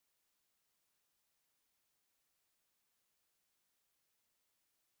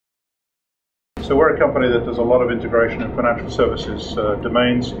So we're a company that does a lot of integration in financial services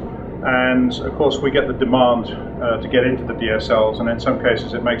domains, and of course we get the demand to get into the DSLs, and in some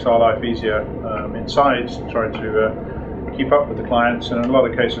cases it makes our life easier inside, trying to keep up with the clients, and in a lot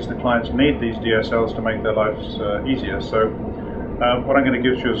of cases the clients need these DSLs to make their lives easier. So what I'm going to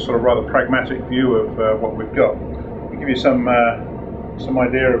give you is a sort of rather pragmatic view of what we've got. I'll give you some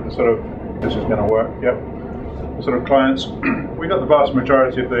idea of the sort of, this is going to work, yep, the sort of clients. We've got the vast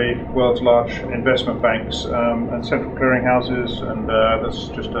majority of the world's large investment banks and central clearing houses, and that's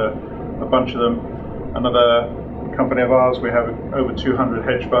just a bunch of them. Another company of ours, we have over 200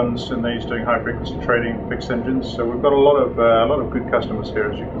 hedge funds in these doing high frequency trading, fixed engines. So we've got a lot of good customers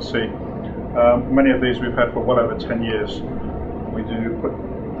here, as you can see. Many of these we've had for well over 10 years. We do put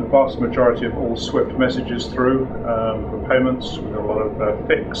the vast majority of all SWIFT messages through for payments. We've got a lot of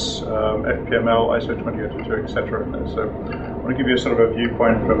FIX, FPML, ISO-20022, etc. in there. So I want to give you a sort of a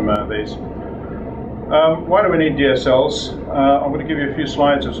viewpoint from these. Why do we need DSLs? I'm going to give you a few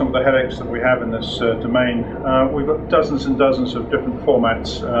slides of some of the headaches that we have in this domain. We've got dozens and dozens of different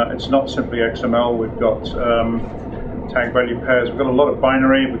formats. It's not simply XML. We've got tag value pairs. We've got a lot of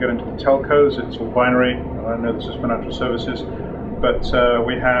binary. We get into the telcos, it's all binary. I know this is financial services, but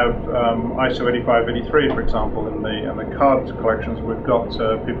we have ISO-8583, for example, in the card collections. We've got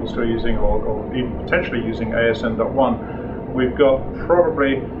people still using, or even potentially using ASN.1. We've got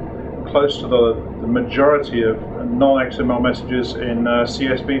probably close to the majority of non-XML messages in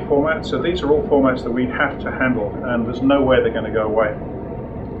CSV format. So these are all formats that we have to handle, and there's no way they're going to go away.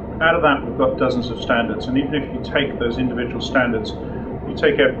 Out of that, we've got dozens of standards, and even if you take those individual standards, you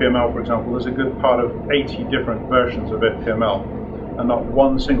take FPML, for example, there's a good part of 80 different versions of FPML, and not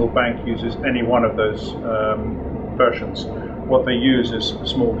one single bank uses any one of those versions. What they use is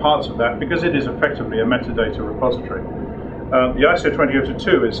small parts of that, because it is effectively a metadata repository. The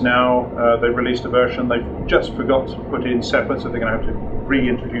ISO-20022 is now, they've released a version, they've just forgot to put in SEPA, so they're going to have to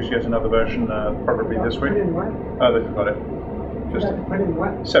reintroduce yet another version probably this week. Oh, they forgot it. Just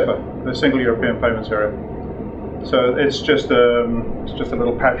SEPA, the Single European Payments Area. So it's just a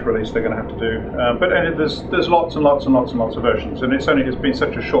little patch release they're going to have to do. But there's lots and lots and lots and lots of versions, and it's been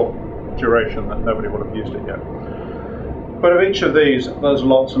such a short duration that nobody will have used it yet. But of each of these, there's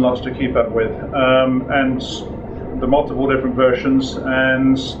lots and lots to keep up with. And the multiple different versions,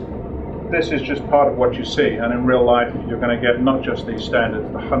 and this is just part of what you see. And in real life, you're going to get not just these standards,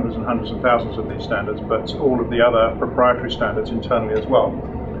 the hundreds and hundreds and thousands of these standards, but all of the other proprietary standards internally as well.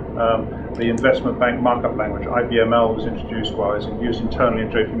 The investment bank markup language, IBML, was introduced, well, is used internally in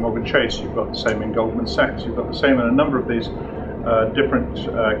JP Morgan Chase. You've got the same in Goldman Sachs. You've got the same in a number of these different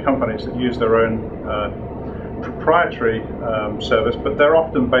companies that use their own proprietary service, but they're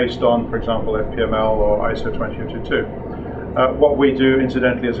often based on, for example, FPML or ISO-20022. What we do,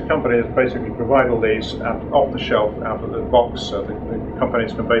 incidentally, as a company is basically provide all these off the shelf, out of the box, so the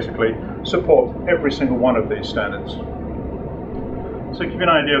companies can basically support every single one of these standards. So to give you an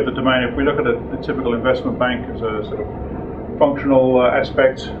idea of the domain, if we look at a typical investment bank as a sort of functional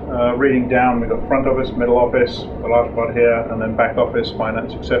aspect, reading down, we've got front office, middle office, the large part here, and then back office,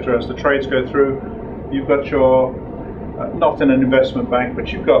 finance, etc. As the trades go through, you've got your, not in an investment bank, but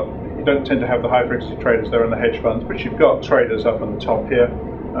you don't tend to have the high frequency traders there in the hedge funds, but you've got traders up on the top here.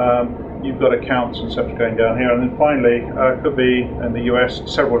 You've got accounts and such going down here. And then finally, could be in the US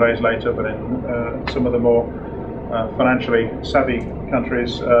several days later, but in some of the more financially savvy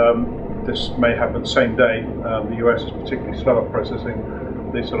countries, this may happen same day. The US is particularly slow at processing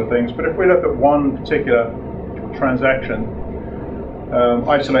these sort of things. But if we look at one particular transaction,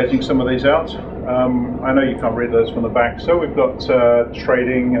 isolating some of these out, I know you can't read those from the back, so we've got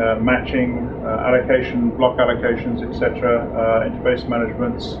trading, matching, allocation, block allocations, etc., interface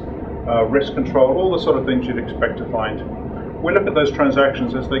managements, risk control, all the sort of things you'd expect to find. We look at those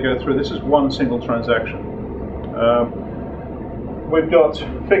transactions as they go through. This is one single transaction. We've got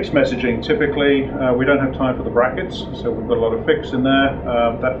fixed messaging. Typically, we don't have time for the brackets, so we've got a lot of fix in there.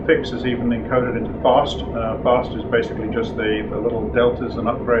 That fix is even encoded into fast. Fast is basically just the little deltas and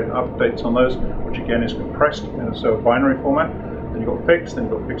updates on those, which again is compressed in a sort of binary format. Then you've got fix, then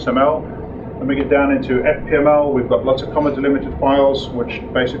you've got fixML. Then we get down into FPML. We've got lots of comma delimited files, which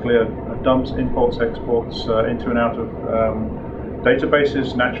basically are dumps, imports, exports into and out of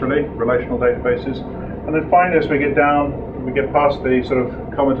databases, naturally, relational databases. And then finally, as we get down, we get past the sort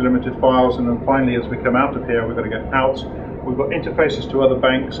of comma delimited files, and then finally, as we come out of here, we've got to get out. We've got interfaces to other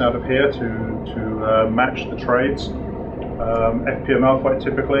banks out of here to match the trades, FPML quite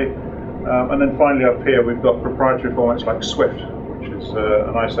typically. And then finally up here, we've got proprietary formats like SWIFT, which is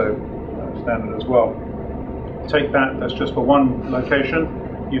an ISO standard as well. Take that, that's just for one location.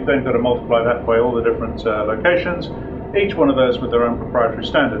 you've then got to multiply that by all the different locations, each one of those with their own proprietary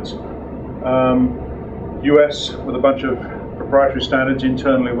standards. US with a bunch of proprietary standards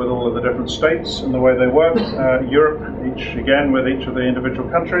internally with all of the different states and the way they work. Europe, each with each of the individual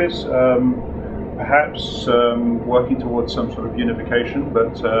countries, perhaps working towards some sort of unification,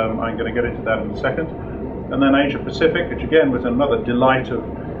 but I'm going to get into that in a second. And then Asia Pacific, which again was another delight of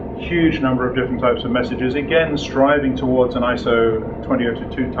huge number of different types of messages, again striving towards an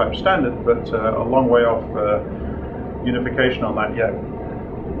ISO-20022 type standard, but a long way off unification on that yet.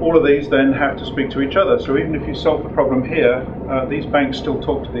 All of these then have to speak to each other, so even if you solve the problem here, these banks still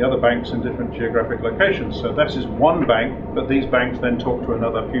talk to the other banks in different geographic locations. So this is one bank, but these banks then talk to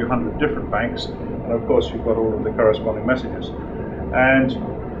another few hundred different banks, and of course you've got all of the corresponding messages. And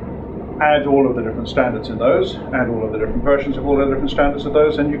add all of the different standards in those, add all of the different versions of all the different standards of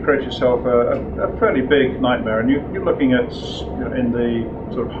those, and you create yourself a fairly big nightmare. And you're looking at, in the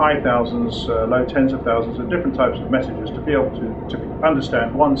sort of high thousands, low tens of thousands of different types of messages to be able to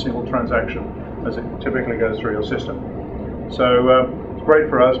understand one single transaction as it typically goes through your system. So it's great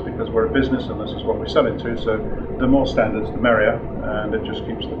for us because we're a business and this is what we sell into, so the more standards the merrier, and it just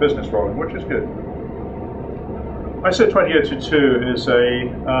keeps the business rolling, which is good. ISO-20022 is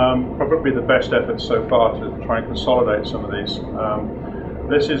probably the best effort so far to try and consolidate some of these.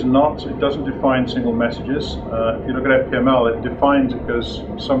 This is not, it doesn't define single messages. If you look at FPML, it defines, because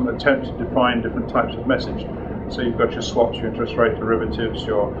some attempt to define different types of message. So you've got your swaps, your interest rate derivatives,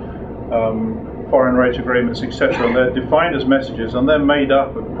 your foreign rate agreements, etc. And they're defined as messages, and they're made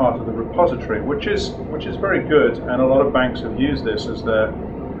up of part of the repository, which is very good. And a lot of banks have used this as their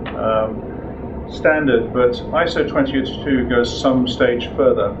standard, but ISO-20022 goes some stage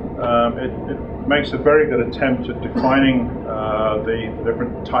further. It makes a very good attempt at defining the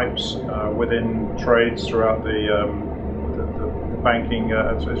different types within trades throughout the banking,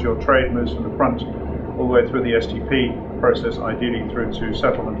 as your trade moves from the front all the way through the STP process, ideally through to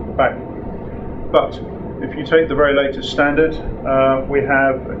settlement at the back. But if you take the very latest standard, we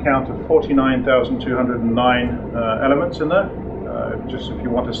have a count of 49,209 elements in there. Just if you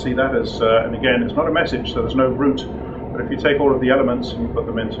want to see that as, and again, it's not a message, so there's no root, but if you take all of the elements and you put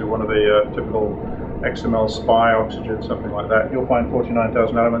them into one of the typical XML SPI, Oxygen, something like that, you'll find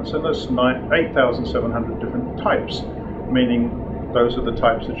 49,000 elements, and there's 8,700 different types, meaning those are the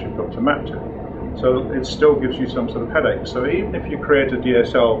types that you've got to map to. So it still gives you some sort of headache. So even if you create a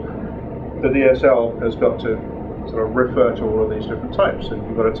DSL, the DSL has got to sort of refer to all of these different types, and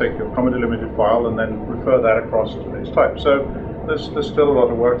you've got to take your comma delimited file and then refer that across to these types. So there's still a lot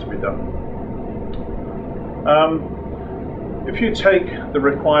of work to be done. If you take the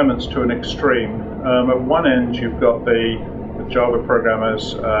requirements to an extreme, at one end you've got the Java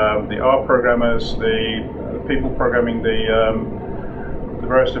programmers, the R programmers, the people programming the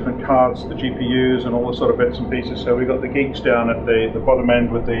various different cards, the GPUs and all the sort of bits and pieces. So we've got the geeks down at the bottom end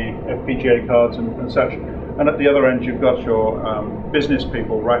with the FPGA cards and such. And at the other end you've got your business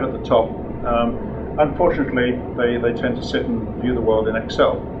people right at the top. Unfortunately, they tend to sit and view the world in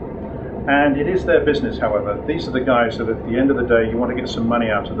Excel. And it is their business, however. These are the guys that at the end of the day you want to get some money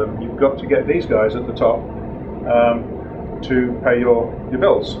out of them. You've got to get these guys at the top to pay your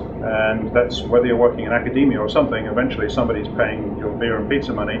bills. And that's whether you're working in academia or something, eventually somebody's paying your beer and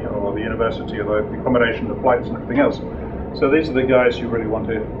pizza money, or the university, or the accommodation, the flights and everything else. So these are the guys you really want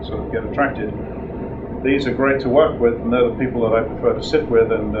to sort of get attracted. These are great to work with, and they're the people that I prefer to sit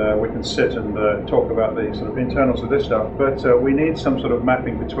with, and we can sit and talk about the sort of internals of this stuff. But we need some sort of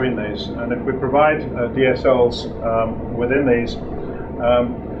mapping between these, and if we provide DSLs within these,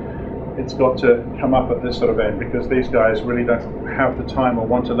 it's got to come up at this sort of end, because these guys really don't have the time or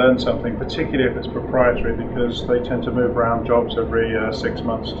want to learn something, particularly if it's proprietary, because they tend to move around jobs every 6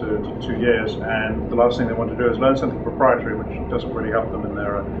 months to 2 years, and the last thing they want to do is learn something proprietary, which doesn't really help them in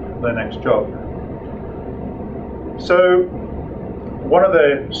their next job. So one of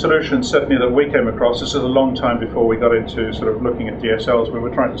the solutions certainly that we came across, this is a long time before we got into sort of looking at DSLs, we were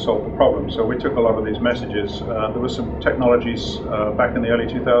trying to solve the problem. So we took a lot of these messages. There were some technologies back in the early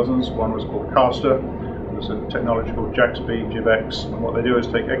 2000s. One was called Caster. There's a technology called JAXB, GIVX. And what they do is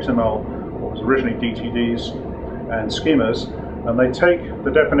take XML, what was originally DTDs and schemas, and they take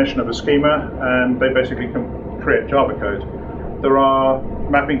the definition of a schema and they basically can create Java code. There are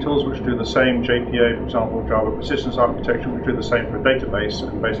mapping tools which do the same, JPA, for example, Java Persistence Architecture, which do the same for a database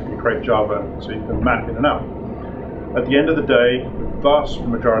and basically create Java so you can map in and out. At the end of the day, the vast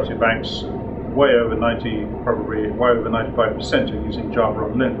majority of banks, way over 90, probably way over 95%, are using Java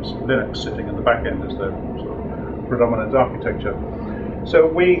on Linux sitting in the back end as their sort of predominant architecture. So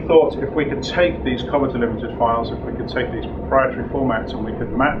we thought if we could take these comma-delimited files, if we could take these proprietary formats and we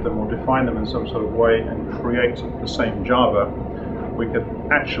could map them or define them in some sort of way and create the same Java, we could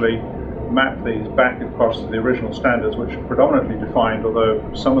actually map these back across to the original standards, which are predominantly defined, although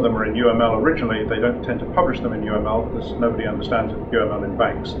some of them are in UML originally. They don't tend to publish them in UML because nobody understands UML in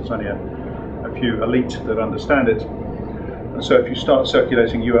banks. There's only a few elite that understand it. And so if you start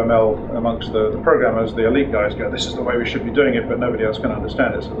circulating UML amongst the programmers, the elite guys go, this is the way we should be doing it, but nobody else can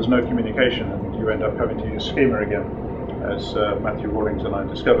understand it. So there's no communication, and you end up having to use schema again, as Matthew Rawlings and I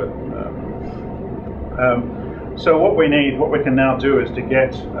discovered. So what we can now do is to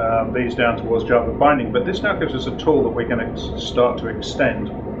get these down towards Java binding, but this now gives us a tool that we can start to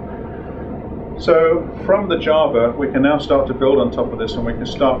extend. So from the Java, we can now start to build on top of this, and we can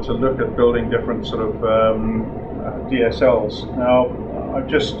start to look at building different sort of DSLs. Now, I've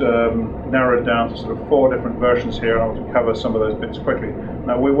just narrowed down to sort of 4 different versions here, and I'll cover some of those bits quickly.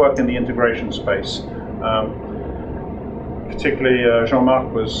 Now, we work in the integration space. Particularly,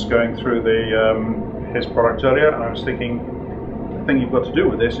 Jean-Marc was going through his product earlier, and I was thinking, the thing you've got to do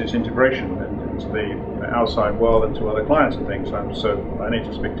with this is integration into the outside world and to other clients and things. So I need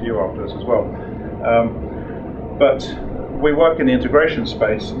to speak to you afterwards as well. But we work in the integration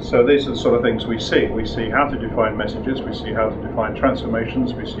space, so these are the sort of things we see. We see how to define messages, we see how to define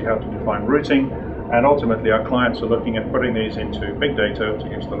transformations, we see how to define routing, and ultimately our clients are looking at putting these into big data, to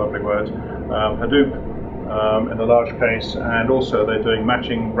use the lovely word, Hadoop in the large case, and also they're doing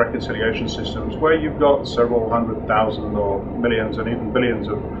matching reconciliation systems where you've got several 100,000 or millions and even billions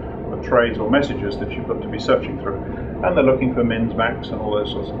of trades or messages that you've got to be searching through, and they're looking for mins, max, and all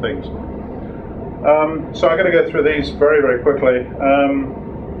those sorts of things. So I'm going to go through these very, very quickly.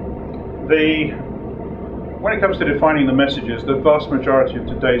 When it comes to defining the messages, the vast majority of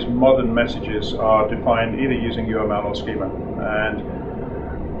today's modern messages are defined either using UML or schema. And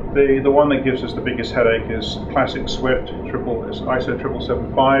the one that gives us the biggest headache is classic Swift, is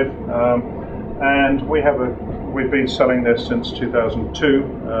ISO-20022, and we've been selling this since 2002.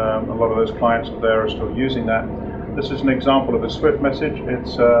 A lot of those clients there are still using that. This is an example of a Swift message.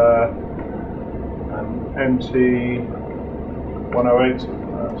 It's MT108,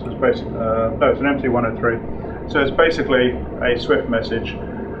 so it's basically, no, it's an MT103. So it's basically a Swift message.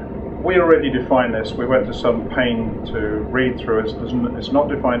 We already defined this. We went to some pain to read through it. It's not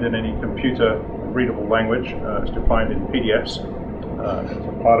defined in any computer readable language. It's defined in PDFs. It's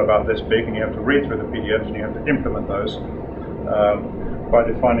a part about this big, and you have to read through the PDFs and you have to implement those by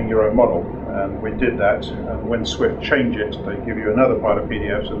defining your own model. And we did that. And when Swift change it, they give you another part of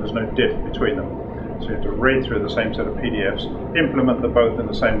PDFs, and there's no diff between them. So you have to read through the same set of PDFs, implement them both in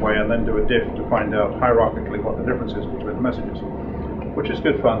the same way, and then do a diff to find out hierarchically what the difference is between the messages, which is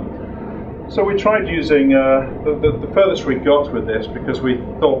good fun. So we tried using, the furthest we got with this, because we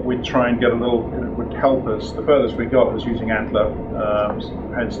thought we'd try and get a little, it would help us, the furthest we got was using Antler,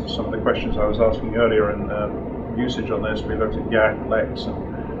 hence some of the questions I was asking earlier in usage on this. We looked at Yak, Lex, and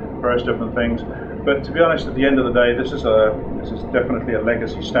various different things. But to be honest, at the end of the day, this is definitely a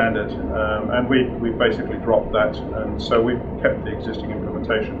legacy standard, and we basically dropped that, and so we've kept the existing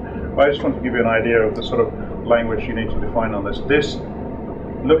implementation. But I just want to give you an idea of the sort of language you need to define on this.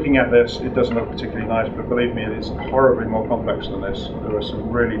 Looking at this, it doesn't look particularly nice, but believe me, it is horribly more complex than this. There are some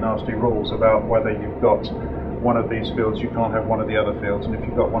really nasty rules about whether you've got one of these fields, you can't have one of the other fields, and if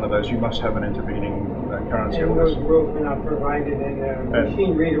you've got one of those, you must have an intervening currency. And those rules were not provided in a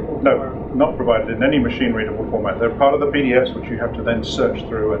machine-readable form? No, not provided in any machine-readable format. They're part of the PDFs, which you have to then search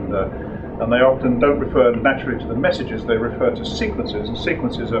through, and they often don't refer naturally to the messages, they refer to sequences, and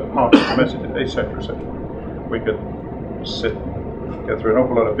sequences are part of the messages, etc., etc. We could go through an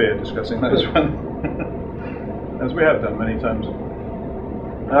awful lot of beer discussing those one, as we have done many times.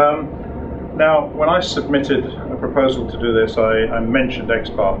 Now, when I submitted a proposal to do this, I mentioned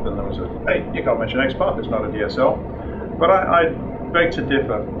XPath, and there was hey, you can't mention XPath, it's not a DSL. But I beg to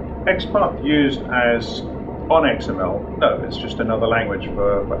differ. XPath used as on XML, no, it's just another language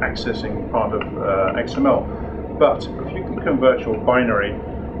for accessing part of XML. But if you can convert your binary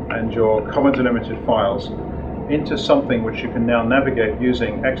and your comma-delimited files into something which you can now navigate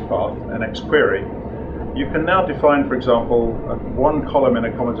using XPath and XQuery, you can now define, for example, one column in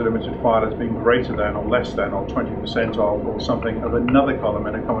a comma-delimited file as being greater than or less than or 20% of or something of another column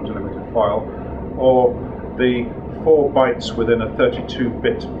in a comma-delimited file, or the 4 bytes within a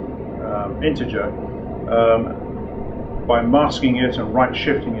 32-bit integer. By masking it and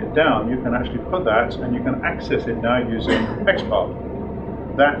right-shifting it down, you can actually put that and you can access it now using XPath.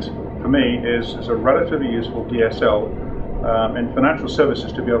 That, for me, is a relatively useful DSL in financial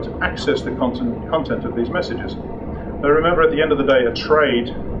services to be able to access the content of these messages. Now remember, at the end of the day, a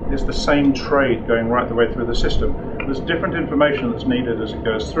trade is the same trade going right the way through the system. There's different information that's needed as it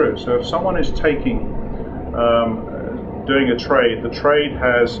goes through. So if someone is doing a trade, the trade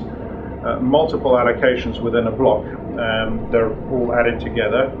has multiple allocations within a block. They're all added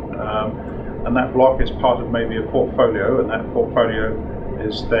together, and that block is part of maybe a portfolio, and that portfolio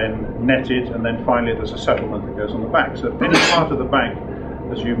is then netted, and then finally there's a settlement that goes on the back. So any part of the bank,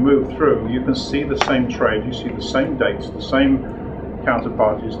 as you move through, you can see the same trade, you see the same dates, the same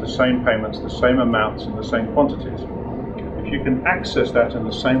counterparties, the same payments, the same amounts, and the same quantities. If you can access that in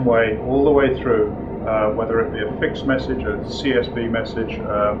the same way all the way through, whether it be a fixed message, a CSV message,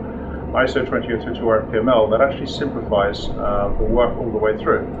 ISO-20022 or FPML, that actually simplifies the work all the way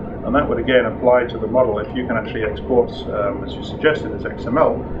through. And that would again apply to the model. If you can actually export, as you suggested, as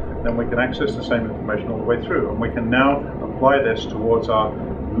XML, then we can access the same information all the way through. And we can now apply this towards our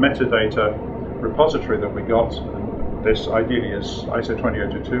metadata repository that we got. And this ideally is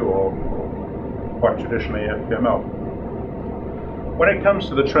ISO-20022 or quite traditionally FPML. When it comes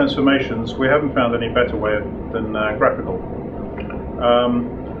to the transformations, we haven't found any better way than graphical.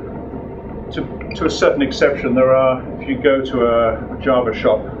 To a certain exception, there are, if you go to a Java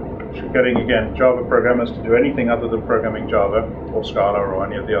shop, getting again Java programmers to do anything other than programming Java or Scala or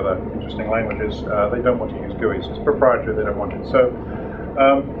any of the other interesting languages, they don't want to use GUIs. It's proprietary, they don't want it. So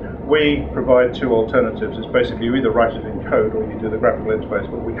we provide two alternatives. It's basically you either write it in code or you do the graphical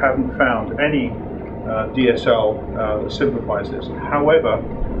interface, but we haven't found any DSL that simplifies this. However,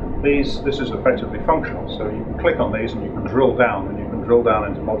 this is effectively functional, so you can click on these and you can drill down, and you can drill down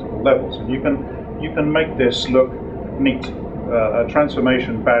into multiple levels, and you can make this look neat. A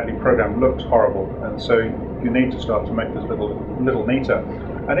transformation badly programmed looks horrible, and so you need to start to make this little neater.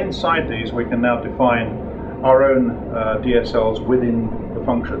 And inside these, we can now define our own DSLs within the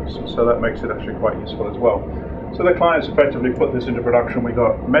functions, so that makes it actually quite useful as well. So the clients effectively put this into production. We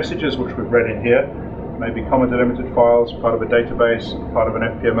got messages which we've read in here, maybe comma delimited files, part of a database, part of an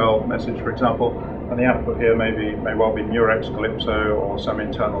FPML message, for example, and the output here may well be Murex, Calypso, or some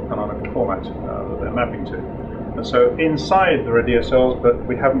internal canonical format that they're mapping to. And so inside there are DSLs, but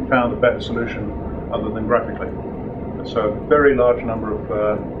we haven't found a better solution other than graphically. And so a very large number of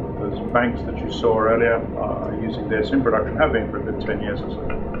those banks that you saw earlier are using this in production, have been for a good 10 years or so.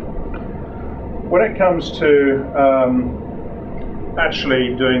 When it comes to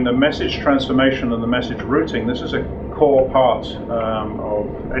actually doing the message transformation and the message routing, this is a core part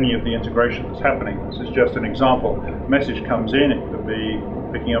of any of the integration that's happening. This is just an example. Message comes in, it could be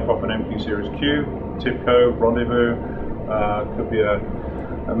picking up off an MQ series queue, TIBCO, rendezvous, could be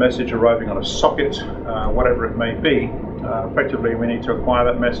a message arriving on a socket, whatever it may be. Effectively, we need to acquire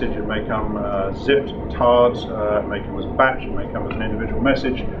that message. It may come zipped, tarred, it may come as a batch, it may come as an individual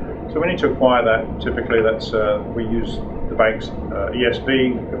message. So we need to acquire that. Typically, we use the bank's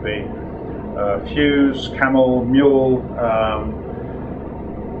ESB. It could be Fuse, Camel, Mule,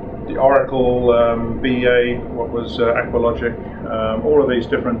 the Oracle, BA, what was Aqualogic, all of these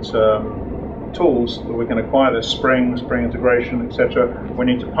different tools that we can acquire. There's Spring integration, etc. We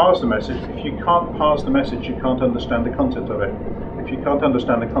need to parse the message. If you can't parse the message, you can't understand the content of it. If you can't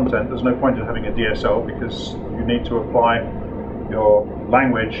understand the content, there's no point in having a DSL, because you need to apply your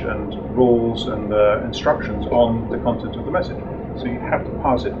language and rules and instructions on the content of the message. So you have to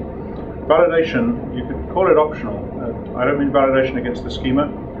parse it. Validation, you could call it optional. I don't mean validation against the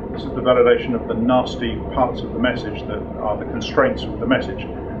schema. This is the validation of the nasty parts of the message that are the constraints of the message.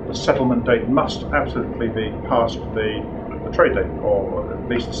 The settlement date must absolutely be past the trade date, or at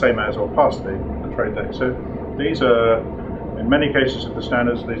least the same as or past the trade date. So these are, in many cases of the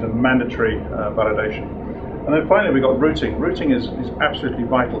standards, these are mandatory validation. And then finally, we've got routing. Routing is absolutely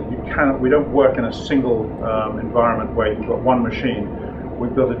vital. We don't work in a single environment where you've got one machine.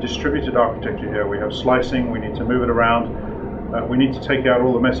 We've built a distributed architecture here. We have slicing, we need to move it around. We need to take out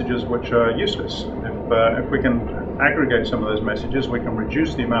all the messages which are useless. If we can aggregate some of those messages, we can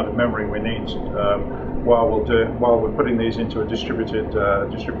reduce the amount of memory we need while we're putting these into a distributed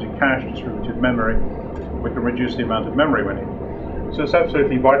cache, distributed memory. We can reduce the amount of memory we need. So it's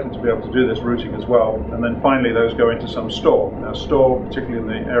absolutely vital to be able to do this routing as well. And then finally, those go into some store. Now, store, particularly in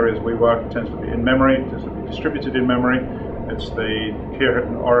the areas we work, tends to be in memory, it tends to be distributed in memory. It's the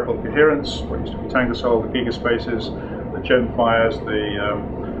Oracle coherence, what used to be Tangosoul, the gigaspaces, the Gemfires, the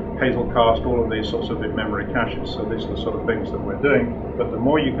Hazelcast, all of these sorts of in-memory caches. So these are the sort of things that we're doing. But the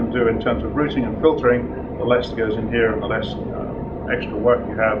more you can do in terms of routing and filtering, the less goes in here and the less extra work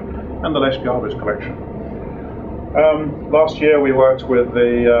you have, and the less garbage collection. Last year we worked with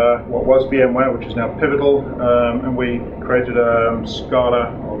what was VMware, which is now Pivotal, and we created a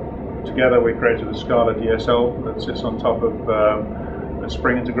Scala, or together we created a Scala DSL that sits on top of a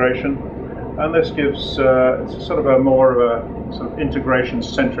Spring integration, and this gives it's sort of a more of a sort of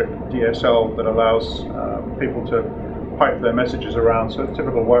integration-centric DSL that allows people to pipe their messages around. So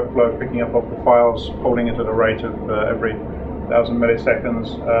typical workflow, picking up off the files, holding it at a rate of every 1,000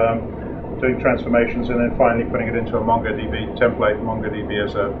 milliseconds, doing transformations, and then finally putting it into a MongoDB template. MongoDB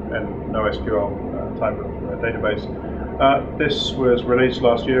is a NoSQL type of database. This was released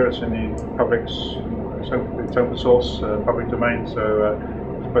last year. It's in the public, it's open source, public domain, so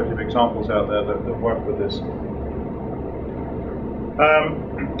there's plenty of examples out there that work with this.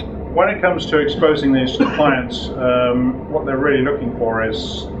 When it comes to exposing these to clients, what they're really looking for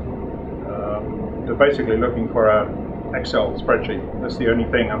is, they're basically looking for an Excel spreadsheet. That's the only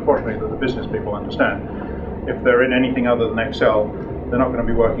thing, unfortunately, that the business people understand. If they're in anything other than Excel, they're not going to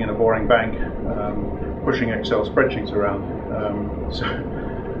be working in a boring bank, pushing Excel spreadsheets around.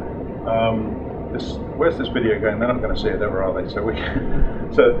 Where's this video going? They're not going to see it ever, are they? So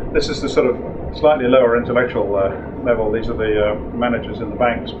this is the sort of slightly lower intellectual level. These are the managers in the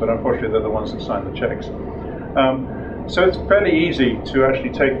banks, but unfortunately they're the ones that sign the checks. So it's fairly easy to actually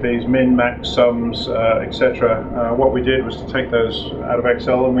take these min, max, sums, etc. What we did was to take those out of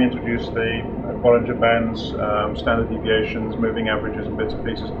Excel, and we introduced the Bollinger Bands, standard deviations, moving averages and bits and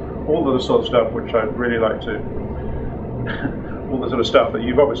pieces, all of the sort of stuff which I'd really like to, all the sort of stuff that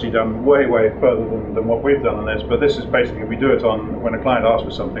you've obviously done way further than what we've done on this, but this is basically, we do it on, when a client asks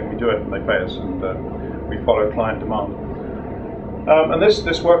for something, we do it and they pay us, and we follow client demand. And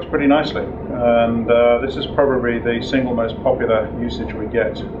this works pretty nicely, and this is probably the single most popular usage we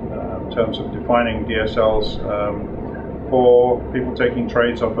get in terms of defining DSLs for people taking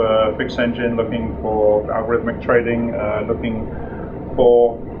trades off a fixed engine, looking for algorithmic trading, looking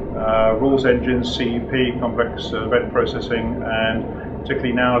for rules engines, CEP, complex event processing, and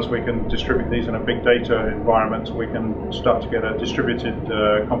particularly now as we can distribute these in a big data environment, we can start to get a distributed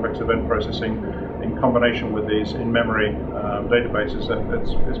complex event processing in combination with these in-memory databases.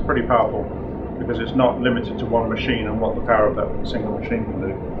 It's pretty powerful because it's not limited to one machine and what the power of that single machine can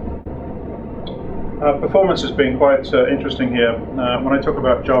do. Performance has been quite interesting here. When I talk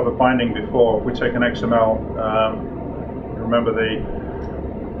about Java binding before, we take an XML, remember the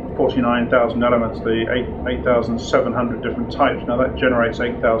 49,000 elements, the 8,700 different types. Now that generates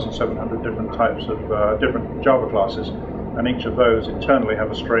 8,700 different types of different Java classes, and each of those internally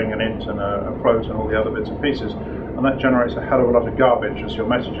have a string, an int, and a float, and all the other bits and pieces, and that generates a hell of a lot of garbage as your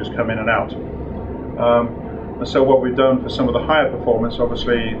messages come in and out. And so what we've done for some of the higher performance,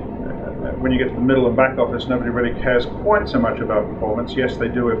 obviously when you get to the middle and back office, nobody really cares quite so much about performance. Yes, they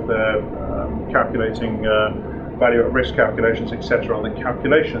do if they're calculating value at risk calculations, etc. on the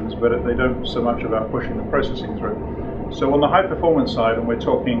calculations, but they don't so much about pushing the processing through. So on the high performance side, and we're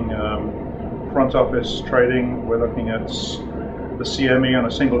talking front office trading, we're looking at the CME on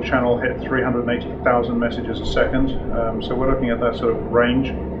a single channel hit 380,000 messages a second. So we're looking at that sort of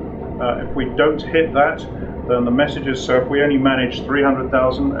range. If we don't hit that, then the messages, so if we only manage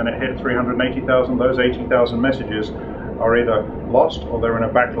 300,000 and it hit 380,000, those 80,000 messages are either lost or they're in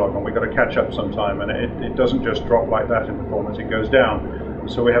a backlog, and we've got to catch up sometime, and it doesn't just drop like that in performance, it goes down.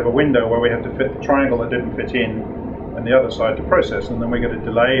 So we have a window where we have to fit the triangle that didn't fit in and the other side to process, and then we get a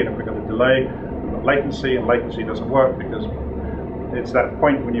delay, and if we've got a delay, we've got latency, and latency doesn't work because it's that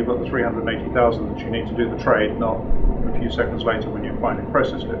point when you've got the 380,000 that you need to do the trade, not a few seconds later when you've finally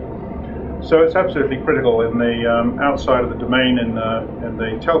processed it. So it's absolutely critical in the outside of the domain in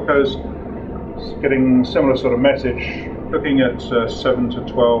the telcos. Getting similar sort of message, looking at 7 to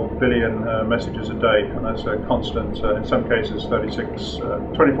 12 billion messages a day, and that's a constant, in some cases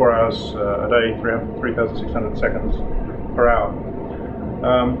 24 hours a day, 3,600 seconds per hour.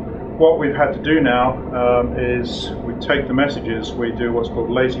 What we've had to do now is we take the messages, we do what's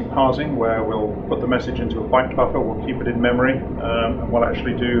called lazy parsing, where we'll put the message into a byte buffer, we'll keep it in memory, and we'll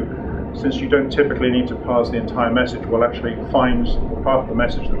actually do, since you don't typically need to parse the entire message, we'll actually find the part of the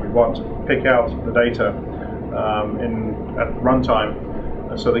message that we want, pick out the data at runtime,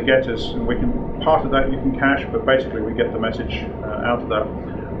 so the getters, and we can, part of that you can cache, but basically we get the message out of that.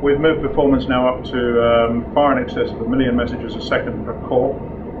 We've moved performance now up to far in excess of 1 million messages a second per core,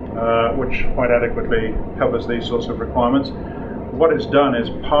 which quite adequately covers these sorts of requirements. What it's done is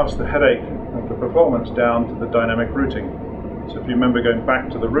pass the headache of the performance down to the dynamic routing. So if you remember going back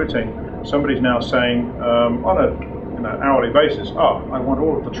to the routing, somebody's now saying on an hourly basis, I want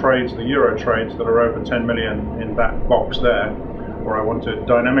all of the trades, the euro trades that are over 10 million in that box there, or I want to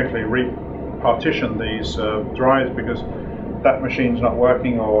dynamically repartition these drives because that machine's not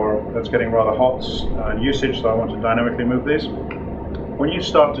working or that's getting rather hot and usage, so I want to dynamically move these. When you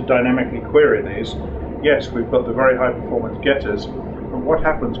start to dynamically query these, yes, we've got the very high performance getters, but what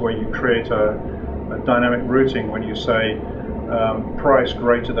happens when you create a dynamic routing when you say price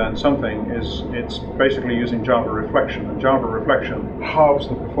greater than something is it's basically using Java reflection, and Java reflection halves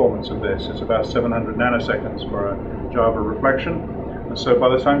the performance of this. It's about 700 nanoseconds for a Java reflection, and so by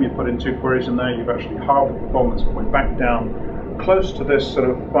the time you put in 2 queries in there, you've actually halved the performance and went back down close to this sort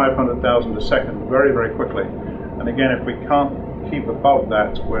of 500,000 a second very, very quickly. And again, if we can't keep above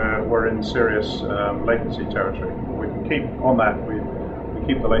that, we're in serious latency territory. If we can keep on that, we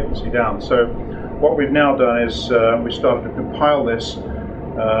keep the latency down. So what we've now done is we started to compile this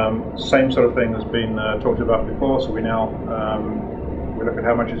same sort of thing that's been talked about before. So we now we look at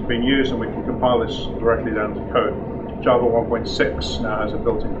how much it's been used, and we can compile this directly down to code. Java 1.6 now has a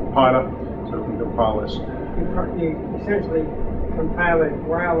built-in compiler, so we can compile this. You essentially compile it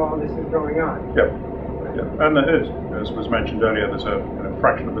while all this is going on. Yep. Yep. And there is, as was mentioned earlier, there's a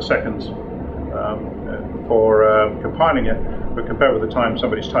fraction of a second for compiling it, but compared with the time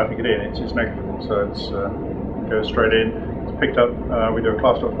somebody's typing it in, it's negligible. So it goes straight in, it's picked up, we do a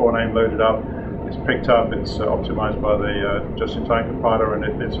class.4 name, load it up, it's picked up, it's optimized by the just-in-time compiler,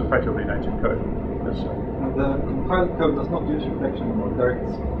 and it's effectively native code. And the compiled code does not use reflection or direct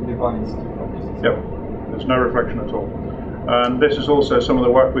divides to processes. Yep, there's no reflection at all. And this is also some of the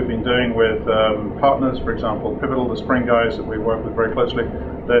work we've been doing with partners, for example, Pivotal, the Spring guys that we work with very closely.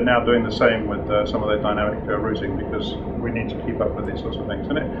 They're now doing the same with some of their dynamic routing, because we need to keep up with these sorts of things.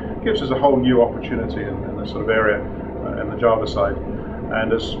 And it gives us a whole new opportunity in this sort of area in the Java side.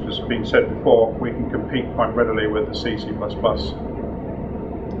 And as has been said before, we can compete quite readily with the C, C++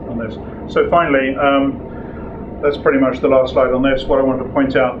 on this. So finally, that's pretty much the last slide on this. What I wanted to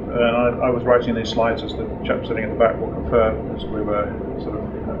point out, and I was writing these slides as the chap sitting in the back will confirm, as we were sort of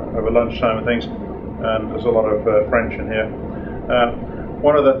over lunchtime and things, and there's a lot of French in here.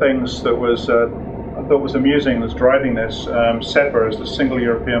 One of the things that was I thought was amusing that's driving this, SEPA is the Single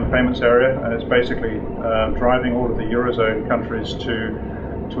European Payments Area, and it's basically driving all of the Eurozone countries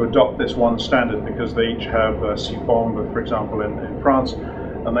to adopt this one standard, because they each have CFOM, for example, in France,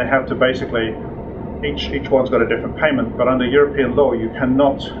 and they have to basically each one's got a different payment, but under European law you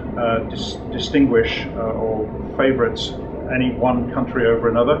cannot distinguish or favourite any one country over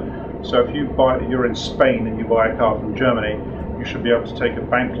another. So if you're in Spain and you buy a car from Germany, you should be able to take a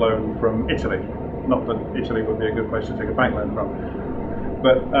bank loan from Italy. Not that Italy would be a good place to take a bank loan from,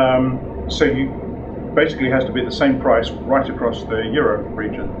 but so you basically has to be the same price right across the Euro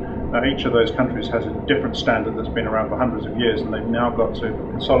region. Now each of those countries has a different standard that's been around for hundreds of years, and they've now got to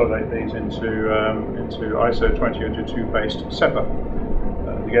consolidate these into ISO-20022 based SEPA.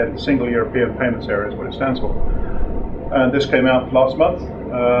 Again, Single European Payments Area is what it stands for. And this came out last month,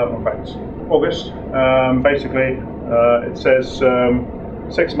 in fact August. Basically it says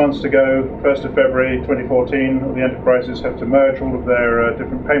 6 months to go, 1st of February 2014, the enterprises have to merge all of their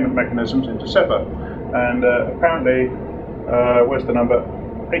different payment mechanisms into SEPA. And apparently, where's the number?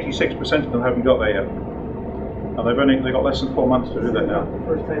 86% of them haven't got there yet. And they've got less than 4 months to do that now. The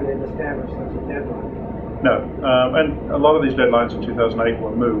first time they've established such a deadline. No, and a lot of these deadlines in 2008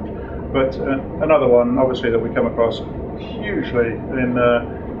 were moved. But another one, obviously, that we come across hugely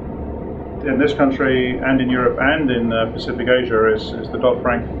in this country and in Europe and in Pacific Asia is the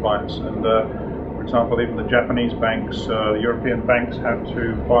Dodd-Frank compliance. And for example, even the Japanese banks, the European banks have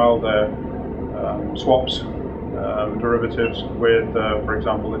to file their swaps, derivatives with, for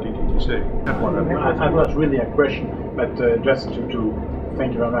example, the DTTC. I've not really a question, but just to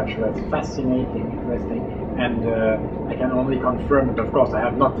thank you very much. That's fascinating, interesting, and I can only confirm that, of course, I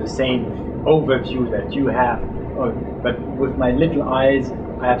have not the same overview that you have, but with my little eyes,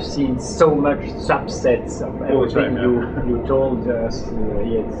 I have seen so much subsets of everything you told us.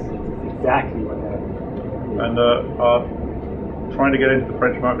 It's exactly what happened. And trying to get into the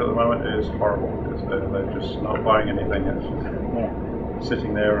French market at the moment is horrible, because they're just not buying anything. It's just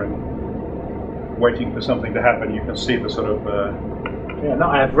sitting there and waiting for something to happen. You can see the sort of... yeah, no,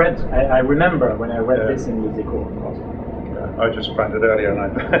 I remember when I read this in Musical, of course. I just found it earlier,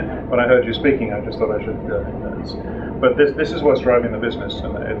 and when I heard you speaking, I just thought I should. But this is what's driving the business,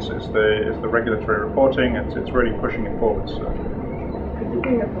 and it's the regulatory reporting. It's really pushing it forward. So. Could you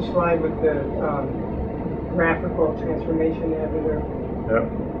bring up the slide with the graphical transformation editor? Yeah.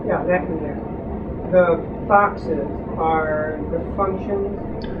 Yeah, that one there. The boxes are the functions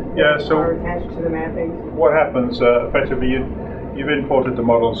that are attached to the mappings. What happens effectively? You've imported the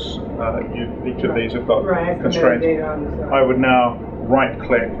models, each of these have got constraints. I would now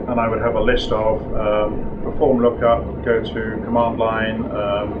right-click and I would have a list of perform lookup, go to command line,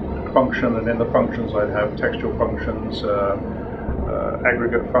 function, and in the functions I'd have textual functions,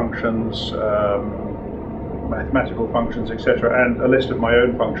 aggregate functions, mathematical functions, etc., and a list of my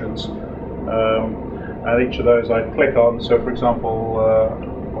own functions. And each of those I click on. So, for example,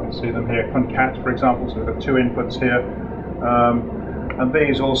 you see them here, concat, for example. So we've got two inputs here, and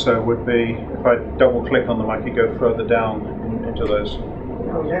these also would be, if I double click on them, I could go further down into those.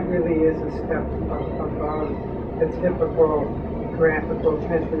 Oh, that really is a step above the typical graphical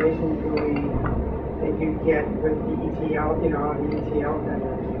transformation GUI that you get with the ETL, the ETL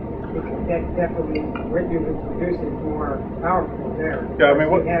vendors. That definitely, what you've introduced is more powerful there. Yeah, I mean,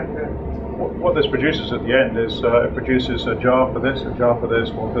 what this produces at the end is it produces a jar for this, a jar for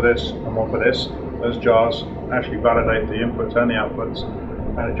this, one for this, and one for this. Those jars actually validate the inputs and the outputs,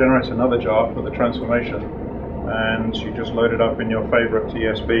 and it generates another jar for the transformation. And you just load it up in your favorite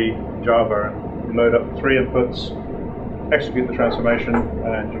TSB Java, and you load up 3 inputs, execute the transformation,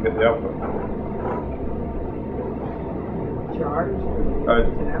 and you get the output. Jars?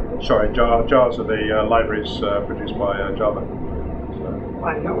 Sorry, jars are the libraries produced by Java. So.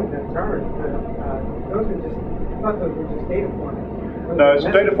 I know what that jars, but those are just, I thought those were just data formats. No, it's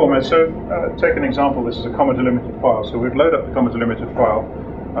a data format. So take an example, this is a comma delimited file. So we'd load up the comma delimited file.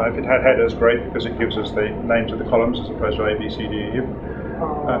 If it had headers, great, because it gives us the names of the columns as opposed to A, B, C, D, E, U.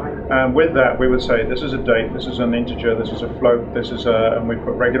 And with that, we would say this is a date, this is an integer, this is a float, this is a, and we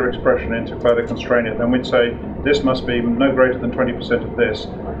put regular expression in to further constrain it. Then we'd say this must be no greater than 20% of this.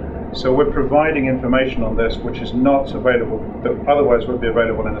 So we're providing information on this which is not available, that otherwise would be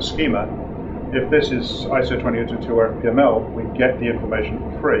available in a schema. If this is ISO-20022 or FPML, we get the information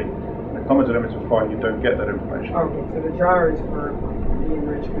for free. In a comma delimited file, you don't get that information. Okay, so the jar is for the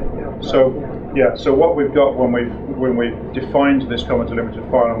enrichment. So yeah, so what we've got when we've defined this comma delimited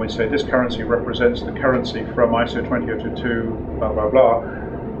file and we say this currency represents the currency from ISO-20022 blah blah blah,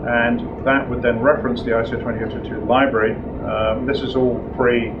 and that would then reference the ISO-20022 library. This is all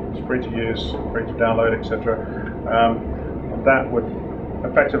free, it's free to use, free to download, etc. That would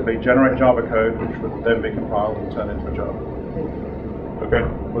effectively generate Java code, which would then be compiled and turned into a Java. Okay,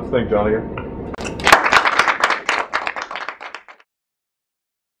 let's thank John again.